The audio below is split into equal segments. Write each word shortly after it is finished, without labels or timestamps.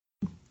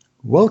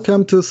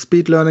Welcome to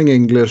Speed Learning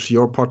English,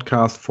 your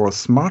podcast for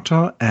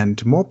smarter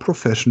and more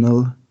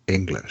professional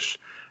English.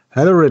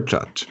 Hello,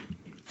 Richard.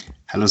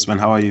 Hello, Sven.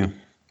 How are you?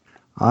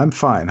 I'm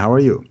fine. How are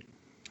you?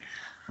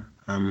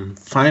 I'm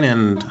fine,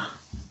 and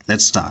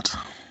let's start.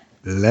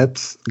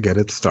 Let's get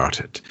it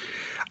started.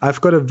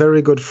 I've got a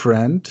very good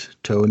friend,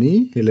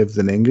 Tony. He lives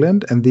in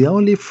England, and the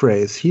only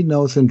phrase he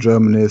knows in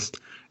German is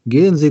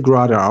 "Gehen Sie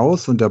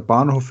geradeaus und der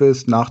Bahnhof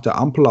ist nach der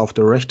Ampel auf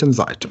der rechten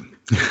Seite."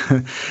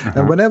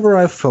 And whenever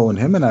I phone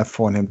him, and I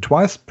phone him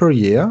twice per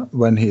year,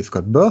 when he's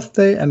got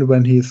birthday and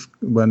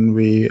when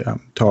we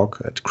talk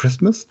at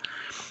Christmas,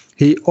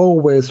 he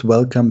always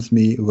welcomes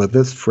me with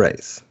this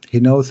phrase.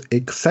 He knows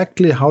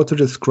exactly how to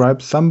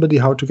describe somebody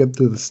how to get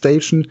to the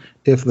station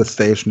if the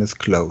station is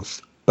close.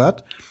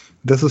 But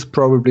this is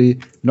probably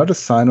not a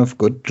sign of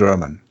good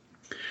German.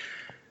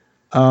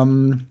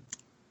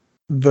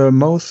 The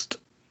most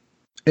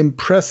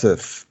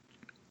impressive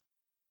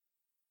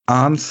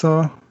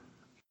answer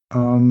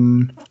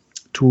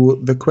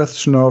to the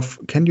question of,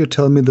 can you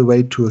tell me the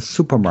way to a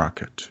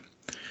supermarket?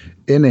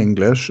 In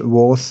English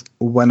was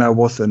when I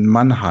was in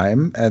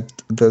Mannheim at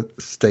the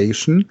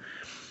station,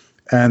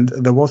 and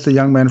there was a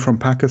young man from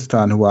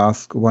Pakistan who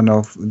asked one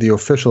of the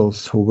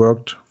officials who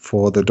worked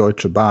for the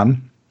Deutsche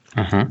Bahn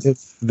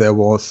if there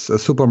was a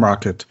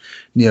supermarket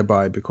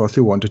nearby because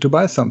he wanted to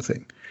buy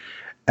something.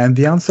 And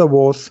the answer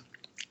was,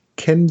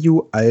 "Can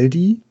you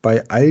Aldi? By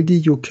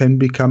Aldi you can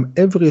become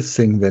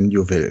everything when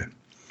you will."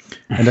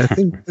 And I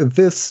think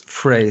this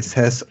phrase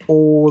has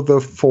all the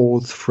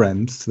false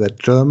friends that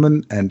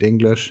German and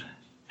English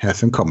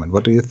has in common.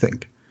 What do you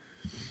think?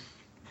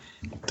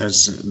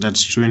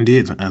 That's true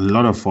indeed. A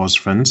lot of false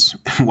friends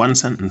in one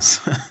sentence.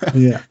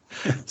 Yeah.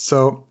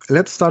 So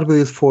let's start with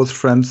these false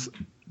friends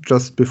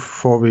just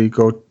before we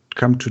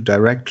come to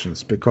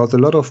directions, because a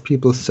lot of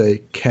people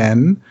say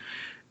can,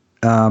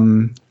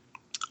 and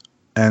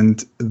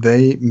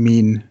they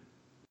mean,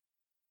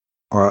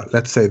 or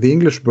let's say the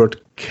English word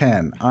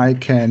can, I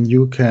can,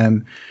 you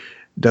can,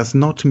 does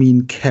not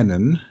mean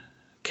kennen.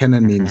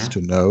 Kennen means to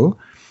know.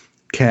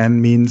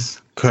 Can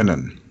means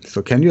können.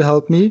 So can you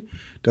help me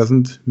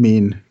doesn't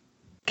mean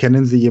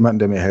kennen Sie jemanden,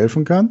 der mir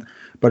helfen kann,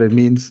 but it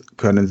means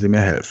können Sie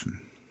mir helfen.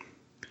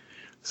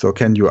 So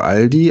can you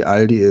Aldi?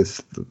 Aldi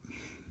is the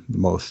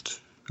most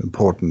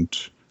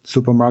important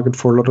supermarket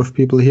for a lot of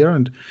people here,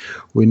 and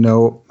we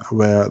know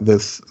where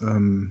this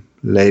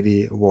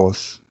lady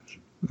was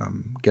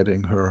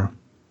getting her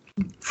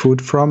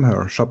food from,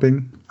 her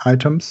shopping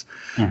items.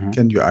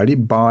 Can you Aldi?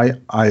 Buy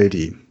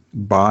Aldi.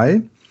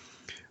 Buy.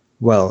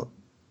 Well,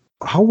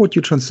 how would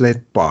you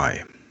translate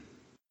buy?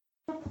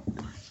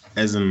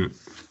 As in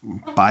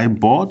buy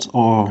bought,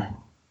 or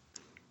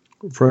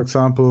For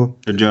example,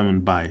 the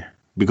German buy?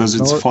 Because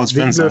it's false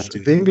friends.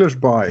 The English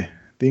buy.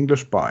 The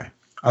English buy.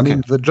 I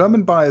mean, the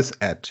German buy is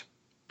at,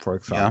 for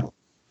example.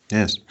 Yeah.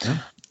 Yes. Yeah.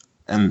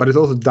 But it's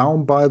also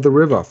down by the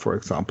river, for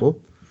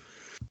example.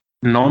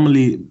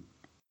 Normally,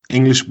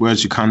 English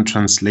words, you can't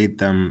translate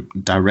them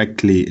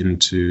directly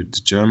into the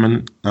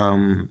German,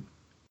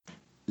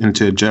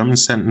 into a German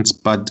sentence,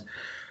 but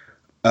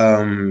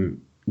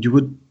in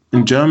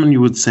German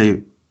you would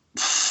say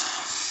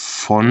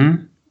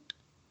von,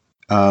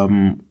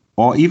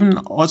 or even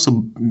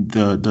also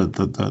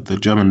the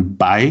German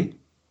bei,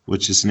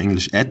 which is in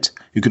English at.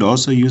 You could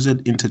also use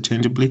it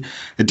interchangeably.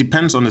 It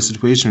depends on the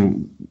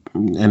situation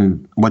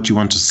and what you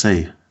want to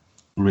say,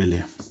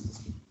 really.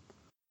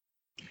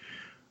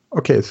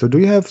 Okay, so do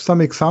you have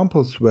some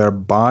examples where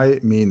by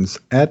means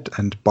at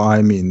and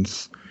by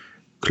means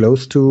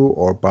close to,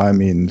 or by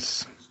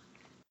means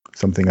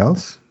something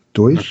else?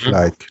 Durch,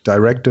 like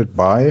directed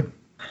by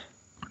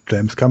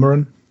James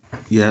Cameron?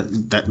 Yeah,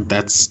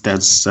 that's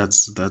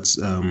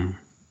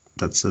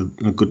a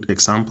good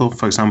example.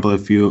 For example,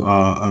 if you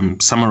are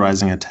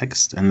summarizing a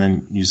text and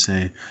then you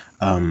say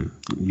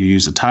you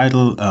use a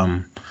title.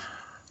 I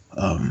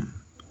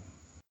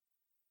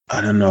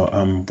don't know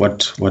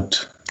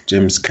what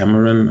James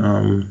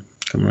Cameron.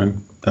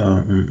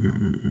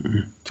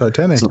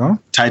 Titanic, huh?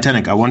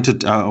 Titanic. I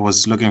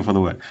was looking for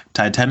the word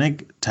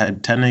Titanic.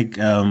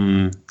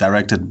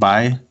 Directed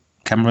by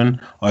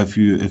Cameron, or if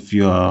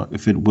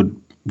it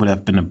would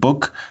have been a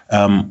book,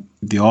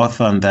 the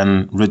author, and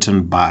then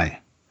written by.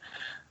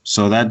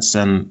 So that's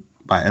then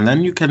by, and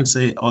then you can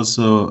say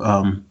also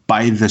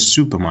by the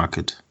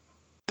supermarket.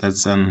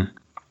 That's then,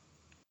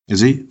 you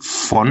see,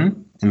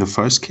 von in the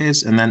first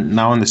case, and then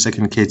now in the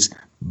second case,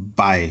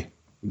 by,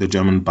 the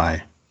German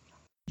by.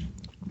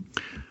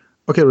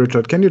 Okay,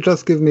 Richard, can you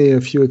just give me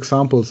a few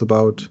examples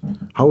about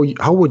how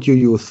would you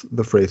use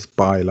the phrase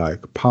by,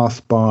 like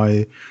pass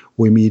by,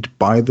 we meet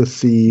by the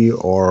sea,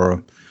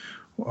 or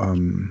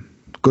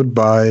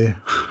goodbye,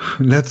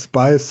 let's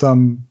buy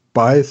some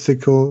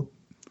bicycle?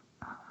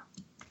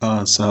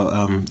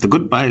 So the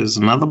goodbye is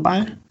another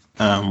by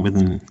with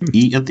an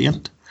E at the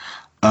end.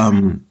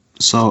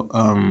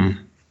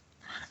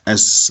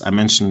 As I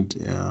mentioned,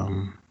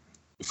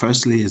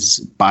 firstly, it's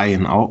by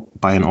an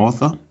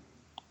author.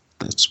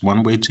 That's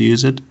one way to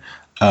use it.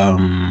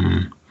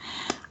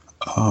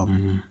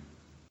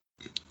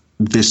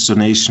 this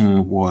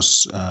donation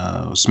was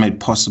made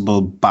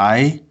possible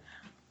by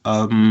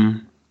I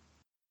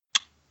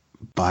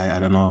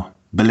don't know,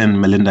 Bill and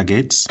Melinda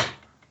Gates.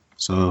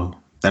 So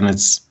then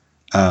it's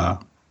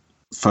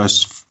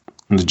first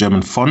in the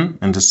German von,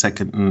 and the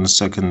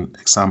second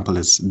example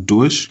is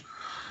durch,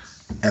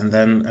 and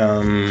then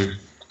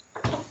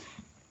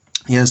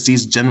yes,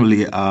 these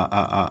generally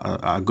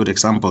are good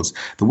examples.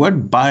 The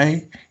word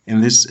by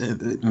in this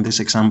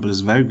example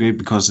is very great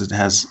because it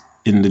has,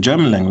 in the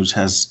German language,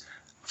 has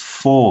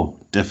 4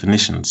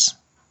 definitions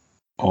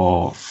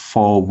or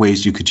 4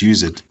 ways you could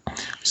use it.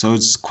 So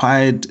it's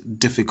quite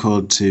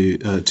difficult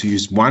to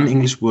use one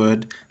English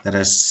word that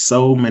has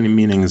so many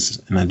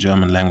meanings in a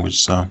German language.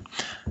 So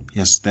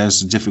yes,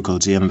 there's a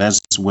difficulty, and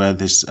that's where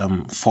this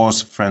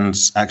force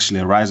friends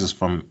actually arises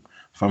from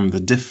the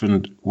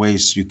different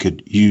ways you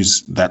could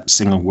use that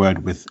single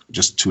word with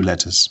just 2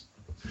 letters.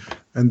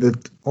 And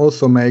it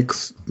also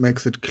makes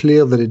it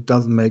clear that it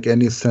doesn't make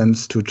any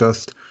sense to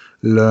just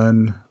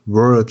learn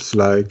words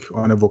like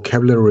on a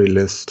vocabulary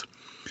list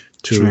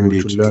to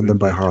learn them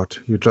by heart.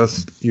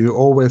 You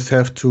always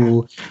have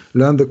to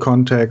learn the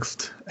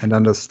context and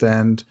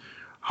understand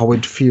how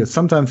it feels.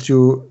 Sometimes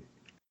you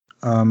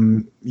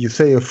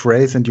say a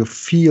phrase and you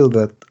feel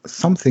that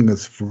something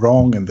is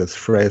wrong in this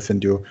phrase,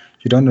 and you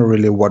don't know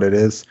really what it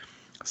is.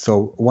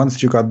 So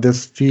once you got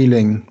this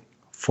feeling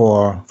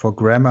for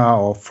grammar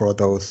or for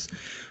those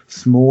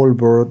small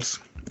words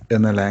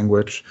in a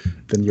language,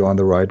 then you're on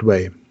the right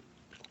way.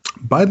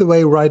 By the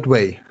way, right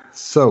way.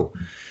 So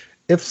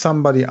if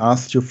somebody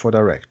asks you for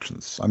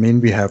directions, I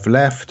mean, we have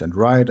left and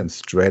right and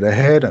straight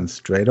ahead and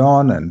straight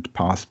on and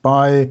pass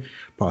by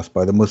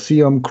the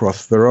museum,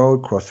 cross the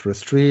road, cross the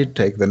street,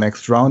 take the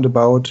next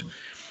roundabout.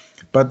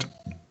 But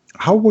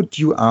how would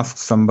you ask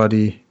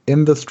somebody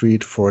in the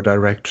street for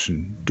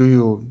direction? Do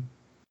you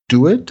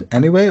do it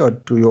anyway, or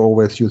do you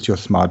always use your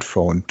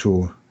smartphone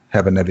to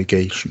have a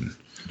navigation?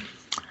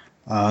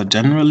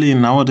 Generally,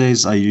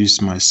 nowadays, I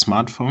use my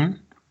smartphone.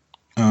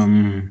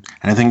 And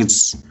I think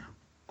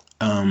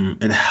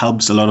it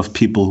helps a lot of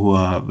people who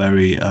are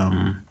very,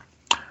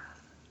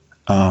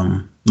 not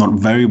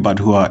very, but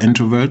who are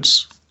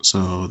introverts.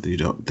 So they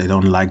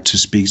don't like to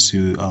speak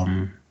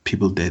to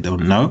people they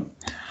don't know.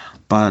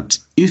 But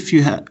if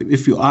you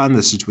are in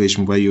the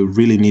situation where you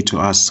really need to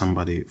ask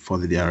somebody for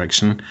the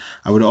direction,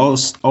 I would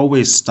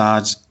always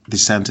start the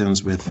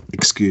sentence with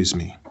 "excuse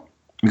me,"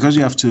 because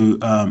you have to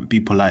be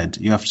polite.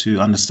 You have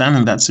to understand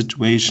in that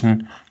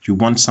situation you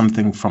want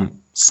something from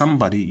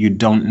somebody you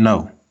don't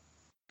know.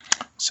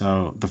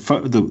 So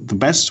the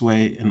best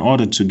way in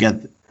order to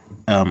get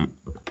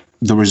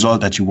the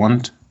result that you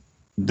want,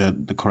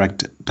 the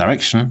correct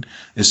direction,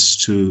 is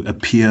to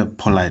appear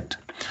polite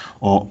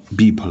or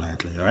be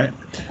politely, right?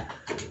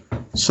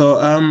 So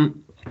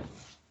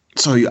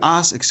you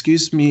ask,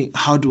 "Excuse me,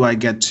 how do I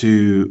get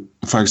to,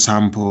 for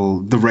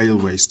example, the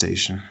railway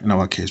station?" In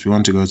our case, we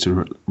want to go to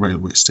the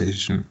railway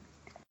station.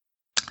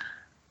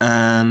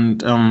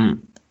 And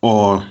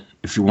or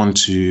if you want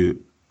to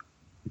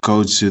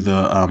go to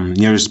the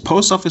nearest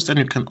post office, then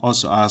you can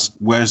also ask,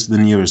 "Where's the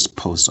nearest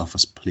post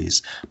office,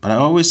 please?" But I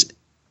always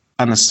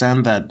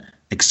understand that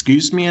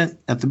 "excuse me"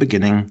 at the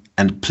beginning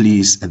and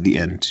 "please" at the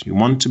end. You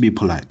want to be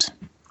polite.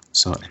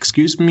 So,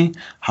 "Excuse me,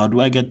 how do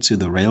I get to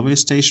the railway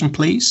station,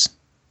 please?"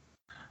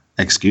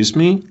 "Excuse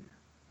me,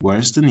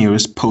 where's the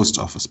nearest post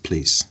office,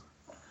 please?"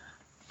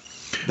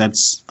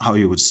 That's how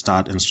you would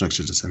start and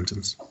structure the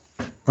sentence.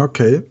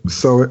 Okay,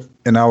 so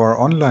in our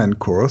online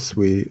course,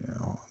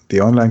 the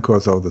online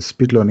course of the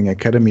Speed Learning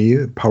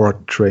Academy, Power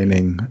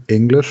Training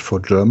English for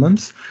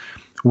Germans,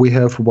 we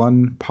have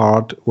one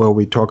part where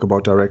we talk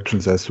about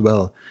directions as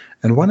well.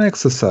 And one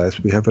exercise,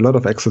 we have a lot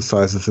of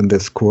exercises in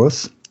this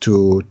course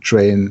to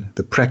train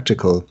the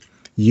practical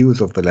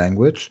use of the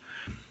language.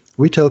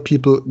 We tell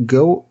people,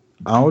 go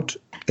out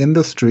in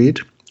the street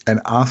and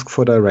ask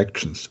for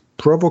directions.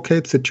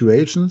 Provocate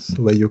situations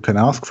where you can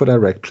ask for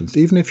directions.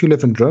 Even if you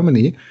live in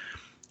Germany,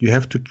 you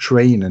have to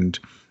train. And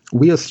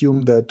we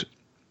assume that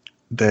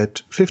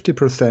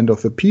 50%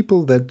 of the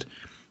people that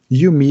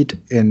you meet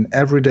in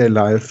everyday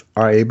life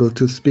are able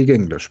to speak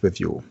English with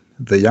you.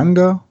 The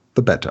younger,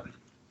 the better.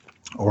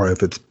 Or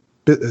if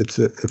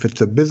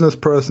it's a business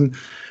person,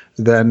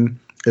 then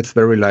it's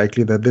very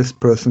likely that this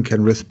person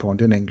can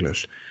respond in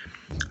English.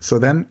 So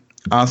then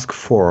ask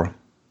for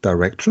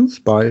directions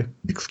by,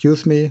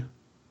 "Excuse me,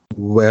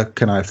 where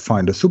can I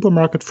find a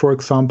supermarket," for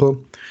example.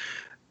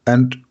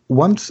 And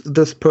once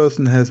this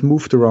person has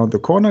moved around the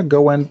corner,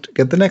 go and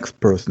get the next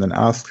person and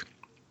ask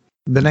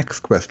the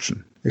next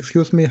question.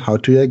 "Excuse me, how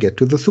do I get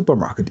to the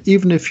supermarket?"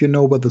 Even if you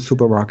know where the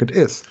supermarket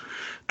is,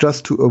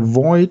 just to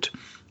avoid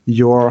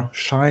your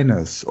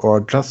shyness or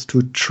just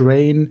to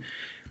train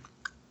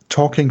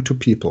talking to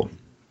people.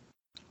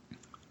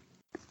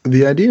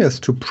 The idea is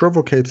to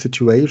provocate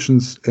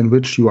situations in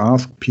which you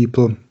ask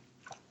people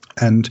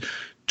and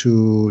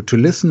to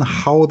listen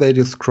how they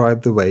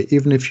describe the way,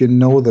 even if you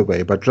know the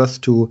way, but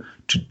just to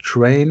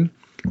train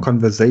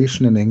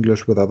conversation in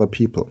English with other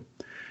people.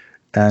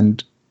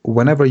 And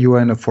whenever you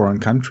are in a foreign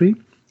country,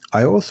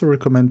 I also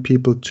recommend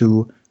people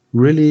to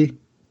really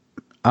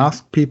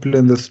ask people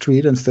in the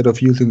street instead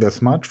of using their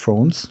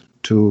smartphones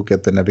to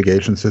get the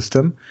navigation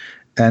system.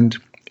 And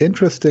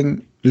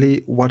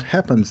interestingly, what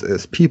happens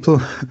is people,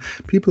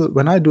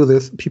 when I do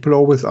this, people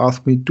always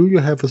ask me, do you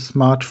have a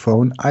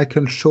smartphone? I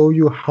can show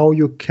you how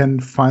you can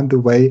find the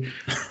way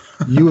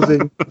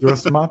using your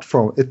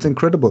smartphone. It's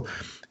incredible.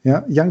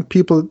 Yeah, young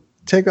people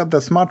take out their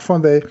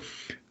smartphone. They,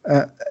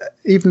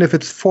 even if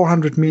it's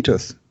 400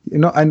 meters,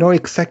 I know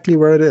exactly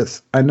where it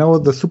is. I know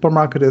the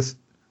supermarket is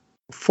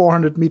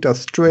 400 meters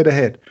straight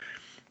ahead,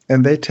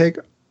 and they take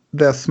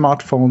their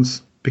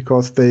smartphones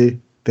because they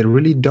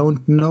really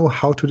don't know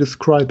how to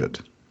describe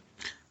it.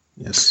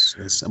 Yes,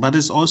 but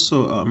it's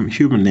also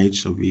human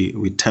nature.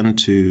 We tend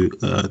to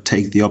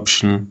take the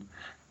option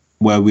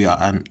where we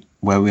are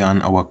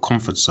in our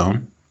comfort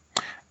zone,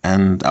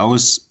 and I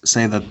always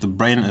say that the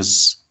brain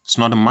it's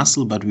not a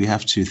muscle, but we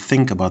have to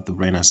think about the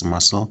brain as a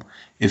muscle.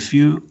 If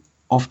you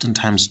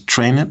oftentimes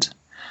train it,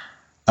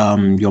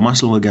 your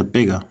muscle will get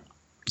bigger.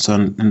 So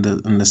in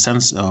the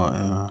sense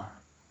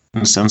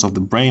of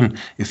the brain,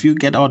 if you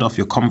get out of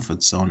your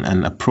comfort zone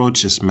and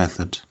approach this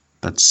method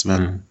that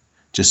Sven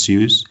just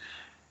used,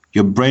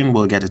 your brain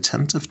will get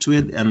attentive to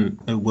it and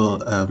it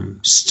will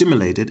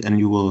stimulate it, and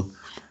your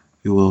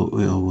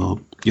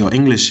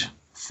English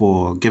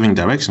for giving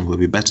direction will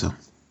be better.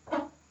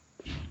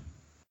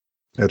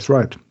 That's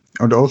right.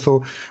 And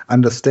also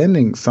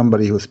understanding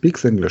somebody who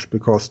speaks English,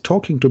 because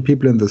talking to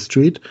people in the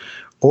street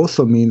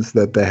also means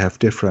that they have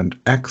different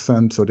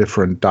accents or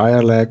different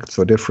dialects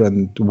or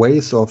different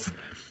ways of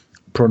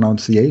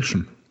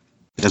pronunciation.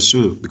 That's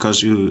true,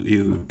 because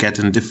you get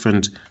in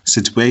different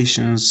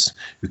situations,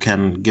 you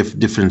can give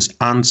different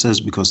answers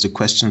because the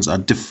questions are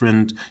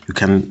different. You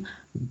can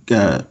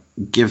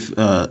give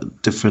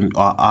different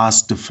or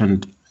ask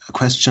different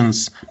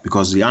questions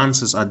because the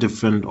answers are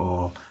different,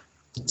 or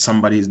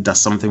somebody does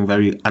something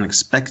very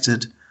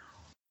unexpected.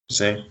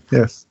 Say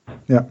yes,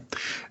 yeah,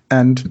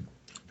 and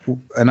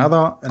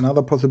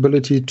another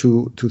possibility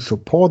to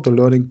support the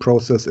learning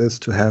process is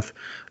to have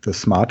the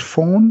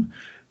smartphone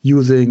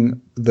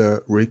using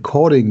the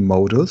recording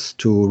modus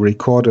to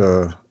record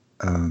a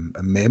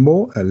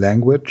memo, a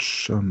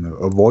language,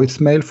 a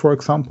voicemail, for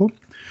example,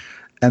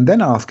 and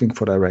then asking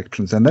for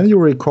directions. And then you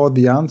record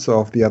the answer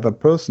of the other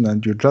person,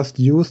 and you just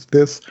use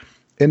this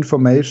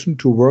information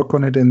to work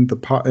on it in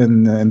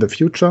the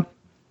future,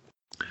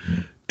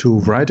 to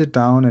write it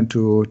down and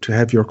to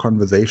have your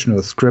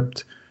conversational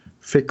script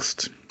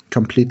fixed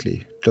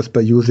completely just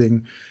by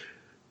using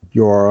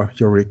your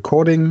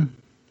recording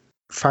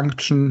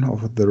function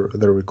of the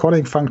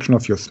recording function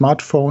of your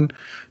smartphone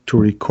to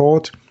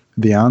record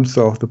the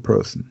answer of the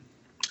person.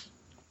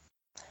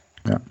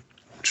 Yeah,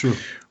 true.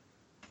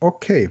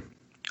 Okay,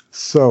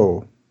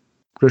 so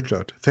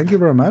Richard, thank you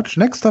very much.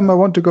 Next time I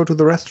want to go to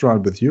the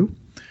restaurant with you.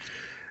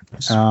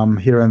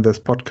 Here in this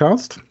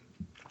podcast.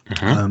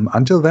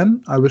 Until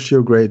then, I wish you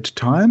a great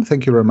time.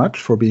 Thank you very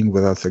much for being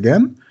with us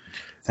again.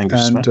 Thank you,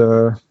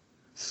 and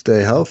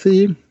stay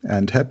healthy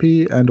and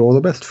happy, and all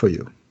the best for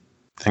you.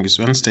 Thank you,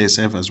 Sven. Stay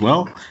safe as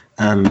well.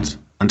 And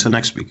until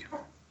next week.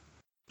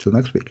 Till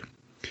next week.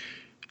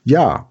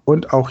 Ja,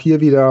 und auch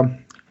hier wieder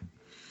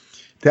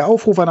der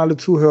Aufruf an alle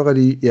Zuhörer,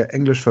 die ihr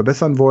Englisch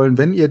verbessern wollen.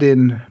 Wenn ihr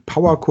den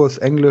Powerkurs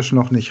Englisch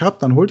noch nicht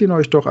habt, dann holt ihn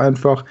euch doch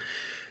einfach.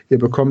 Ihr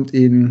bekommt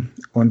ihn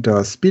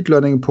unter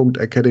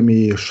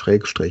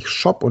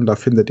speedlearning.academy/shop und da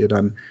findet ihr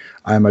dann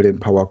einmal den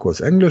Powerkurs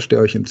Englisch, der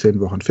euch in 10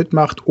 Wochen fit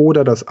macht,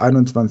 oder das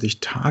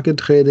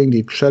 21-Tage-Training,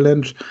 die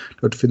Challenge.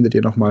 Dort findet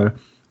ihr nochmal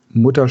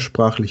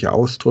muttersprachliche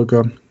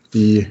Ausdrücke,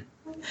 die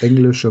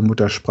englische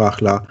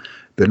Muttersprachler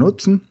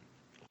benutzen.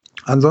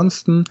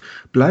 Ansonsten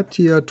bleibt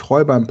hier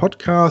treu beim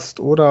Podcast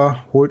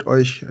oder holt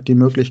euch die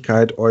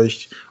Möglichkeit,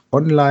 euch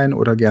online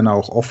oder gerne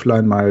auch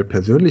offline mal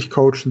persönlich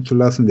coachen zu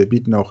lassen. Wir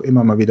bieten auch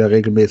immer mal wieder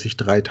regelmäßig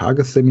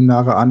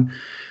 3-Tagesseminare an,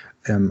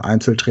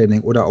 Einzeltraining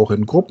oder auch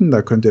in Gruppen.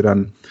 Da könnt ihr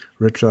dann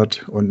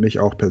Richard und mich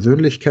auch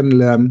persönlich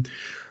kennenlernen.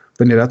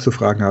 Wenn ihr dazu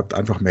Fragen habt,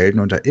 einfach melden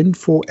unter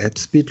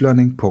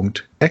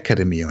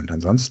info@speedlearning.academy. Und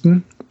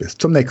ansonsten bis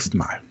zum nächsten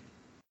Mal.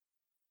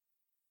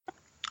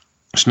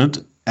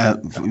 Schnitt,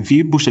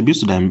 wie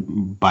buchstabierst du dein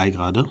BY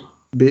gerade?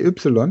 BY.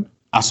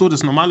 Ach so,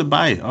 das normale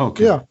BY. Oh,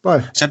 okay. Ja,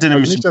 BY. Ich hatte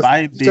nämlich also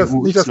BY,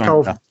 nicht das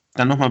Kaufen.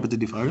 Dann nochmal bitte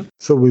die Frage.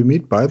 So we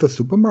meet by the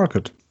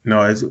supermarket.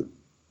 No,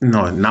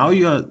 now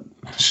you're...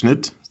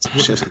 Schnitt. Jetzt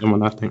muss ich nochmal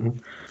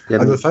nachdenken. Ja,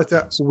 also das heißt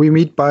ja, we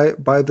meet by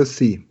the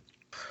sea.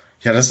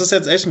 Ja, das ist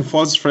jetzt echt ein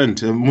false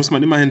friend. Muss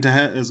man immer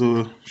hinterher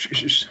so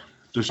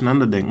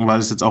durcheinander denken, weil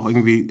es jetzt auch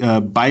irgendwie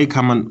BY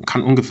kann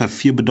ungefähr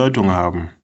 4 Bedeutungen haben.